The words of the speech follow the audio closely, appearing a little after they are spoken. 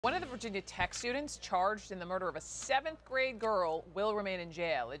One of the Virginia Tech students charged in the murder of a 7th grade girl will remain in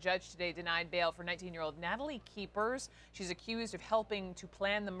jail. A judge today denied bail for 19-year-old Natalie Keepers. She's accused of helping to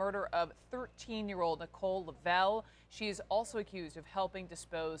plan the murder of 13-year-old Nicole Lovell. She is also accused of helping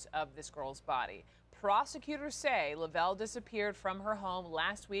dispose of this girl's body. Prosecutors say Lovell disappeared from her home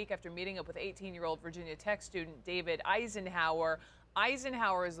last week after meeting up with 18-year-old Virginia Tech student David Eisenhower.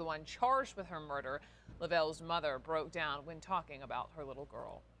 Eisenhower is the one charged with her murder. Lovell's mother broke down when talking about her little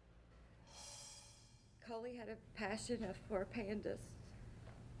girl. Coley had a passion for pandas,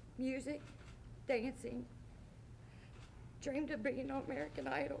 music, dancing, dreamed of being on American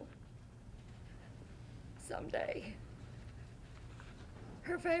Idol someday.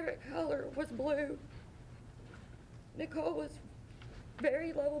 Her favorite color was blue. Nicole was a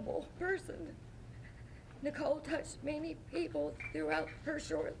very lovable person. Nicole touched many people throughout her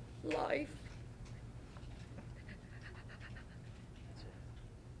short life.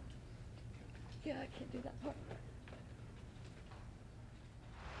 Yeah, I can't do that part.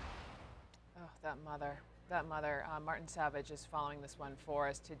 Oh, that mother. Martin Savidge is following this one for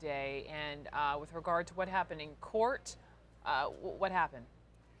us today. And with regard to what happened in court, what happened?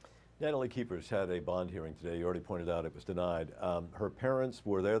 Natalie Keepers had a bond hearing today. You already pointed out it was denied. Her parents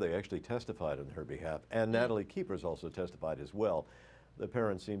were there. They actually testified on her behalf. And Natalie Keepers also testified as well. The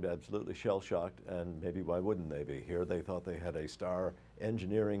parents seemed absolutely shell-shocked, and maybe why wouldn't they be here? They thought they had a star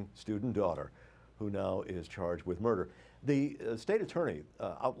engineering student daughter who now is charged with murder. The state attorney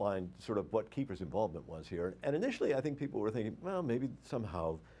outlined sort of what Keepers' involvement was here. And initially, I think people were thinking, well, maybe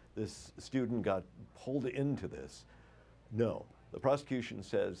somehow this student got pulled into this. No, the prosecution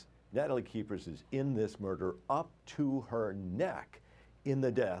says Natalie Keepers is in this murder up to her neck in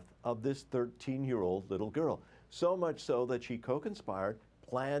the death of this 13-year-old little girl. So much so that she co-conspired,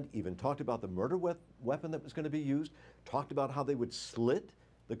 planned, even talked about the murder weapon that was going to be used, talked about how they would slit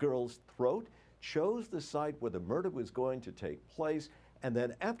the girl's throat, chose the site where the murder was going to take place, and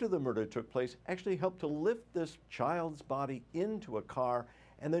then after the murder took place, actually helped to lift this child's body into a car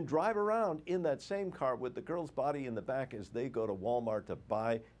and then drive around in that same car with the girl's body in the back as they go to Walmart to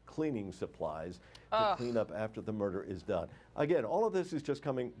buy cleaning supplies to clean up after the murder is done. Again, all of this is just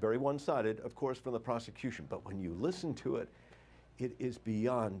coming very one-sided, of course, from the prosecution, but when you listen to it, it is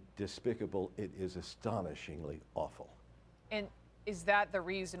beyond despicable. It is astonishingly awful. And is that the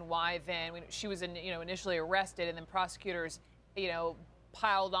reason why then when she was initially arrested and then prosecutors,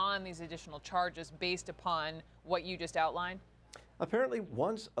 piled on these additional charges based upon what you just outlined? Apparently,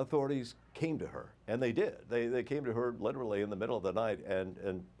 once authorities came to her, and they did, they came to her literally in the middle of the night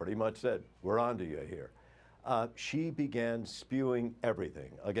and pretty much said, we're on to you here. She began spewing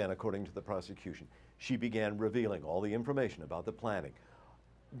everything, again, according to the prosecution. She began revealing all the information about the planning.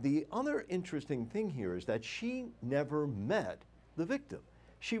 The other interesting thing here is that she never met the victim.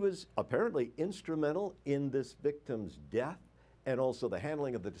 She was apparently instrumental in this victim's death and also the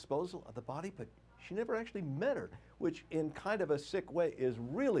handling of the disposal of the body, but she never actually met her, which in kind of a sick way is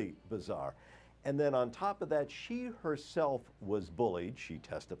really bizarre. And then on top of that, she herself was bullied. She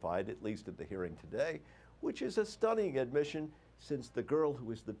testified, at least at the hearing today, which is a stunning admission since the girl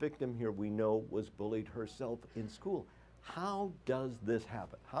who is the victim here, we know, was bullied herself in school. How does this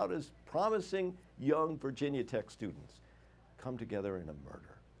happen? How does promising young Virginia Tech students come together in a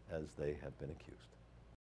murder as they have been accused?